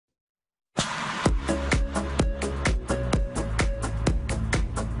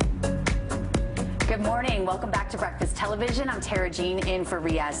morning. Welcome back to Breakfast Television. I'm Tara Jean in for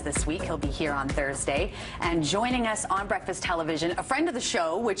Riaz this week. He'll be here on Thursday. And joining us on Breakfast Television, a friend of the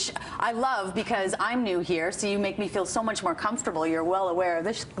show, which I love because I'm new here, so you make me feel so much more comfortable. You're well aware of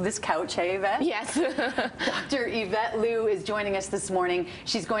this couch, hey, Yvette? Yes. Dr. Yvette Lu is joining us this morning.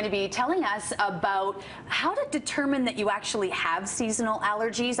 She's going to be telling us about how to determine that you actually have seasonal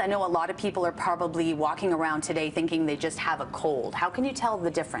allergies. I know a lot of people are probably walking around today thinking they just have a cold. How can you tell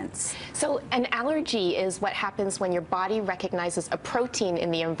the difference? So an allergy is what happens when your body recognizes a protein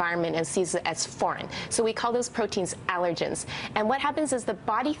in the environment and sees it as foreign. So we call those proteins allergens. And what happens is the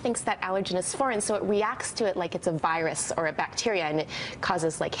body thinks that allergen is foreign, so it reacts to it like it's a virus or a bacteria, and it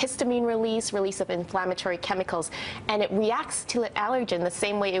causes like histamine release of inflammatory chemicals, and it reacts to an allergen the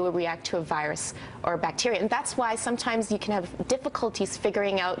same way it would react to a virus or a bacteria. And that's why sometimes you can have difficulties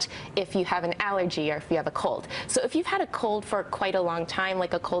figuring out if you have an allergy or if you have a cold. So if you've had a cold for quite a long time,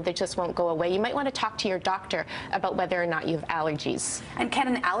 like a cold that just won't go away, you might want to talk to your doctor about whether or not you have allergies. And can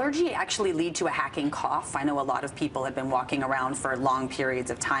an allergy actually lead to a hacking cough? I know a lot of people have been walking around for long periods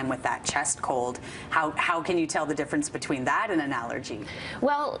of time with that chest cold. How can you tell the difference between that and an allergy?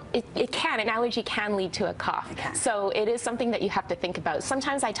 Well, it can. An allergy can lead to a cough. It can. So it is something that you have to think about.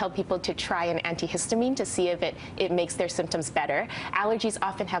 Sometimes I tell people to try an antihistamine to see if it makes their symptoms better. Allergies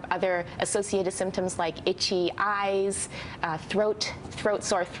often have other associated symptoms like itchy eyes,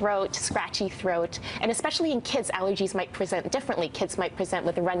 sore throat, scratchy throat, and especially in kids, allergies might present differently. Kids might present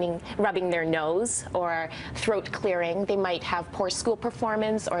with rubbing their nose or throat clearing. They might have poor school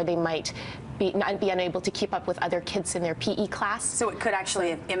performance, or they might not be unable to keep up with other kids in their PE class. So it could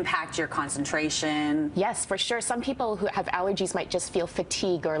actually impact your concentration? Yes, for sure. Some people who have allergies might just feel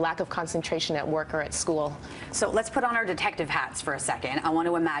fatigue or lack of concentration at work or at school. So let's put on our detective hats for a second. I want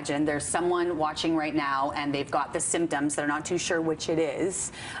to imagine there's someone watching right now and they've got the symptoms. They're not too sure which it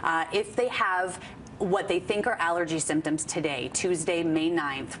is. If they have what they think are allergy symptoms today, Tuesday, May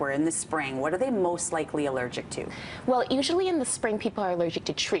 9th, we're in the spring, what are they most likely allergic to? Well, usually in the spring, people are allergic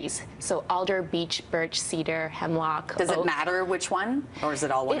to trees. So alder, beech, birch, cedar, hemlock, Does oak. it matter which one, or is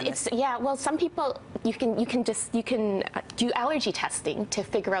it all one? Yeah, well, some people, you can do allergy testing to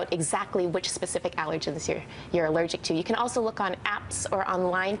figure out exactly which specific allergens you're allergic to. You can also look on apps or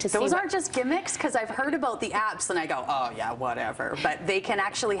online to see. Those aren't just gimmicks, because I've heard about the apps and I go, oh yeah, whatever. But they can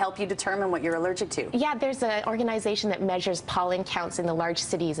actually help you determine what you're allergic to. Yeah, there's an organization that measures pollen counts in the large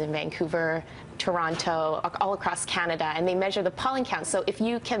cities in Vancouver, Toronto, all across Canada, and they measure the pollen counts. So if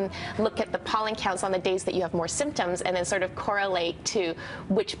you can look at the pollen counts on the days that you have more symptoms and then sort of correlate to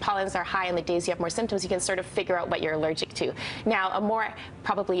which pollens are high on the days you have more symptoms, you can sort of figure out what you're allergic to. Now, a more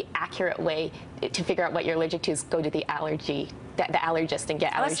probably accurate way to figure out what you're allergic to is go to the allergist and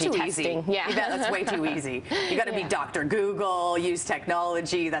get allergy testing. Easy. Yeah, that's way too easy. You got to be Dr. Google, use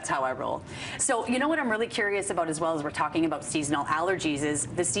technology. That's how I roll. So you know what I'm really curious about as well as we're talking about seasonal allergies is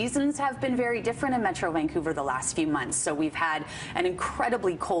the seasons have been very different in Metro Vancouver the last few months. So we've had an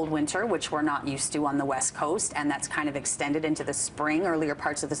incredibly cold winter, which we're not used to on the West Coast, and that's kind of extended into the spring, earlier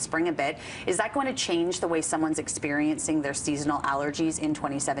parts of the spring a bit. Is that going to change the way someone's experiencing their seasonal allergies in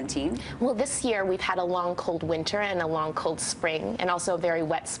 2017? Well, this year we've had a long cold winter and a long cold spring, and also a very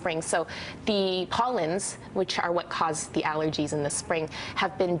wet spring. So the pollens, which are what cause the allergies in the spring,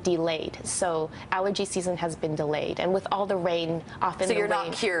 have been delayed. So allergy season has been delayed, and with all the rain, often so you're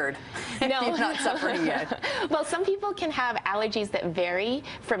not cured. No. You're not suffering yet. Well, some people can have allergies that vary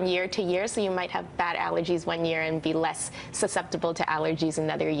from year to year, so you might have bad allergies one year and be less susceptible to allergies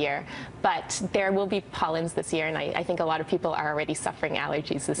another year. But there will be pollens this year, and I think a lot of people are already suffering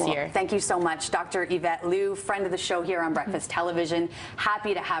allergies this year. Thank you so much, Dr. Yvette Lu, friend of the show here on Breakfast Television.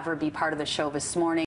 Happy to have her be part of the show this morning.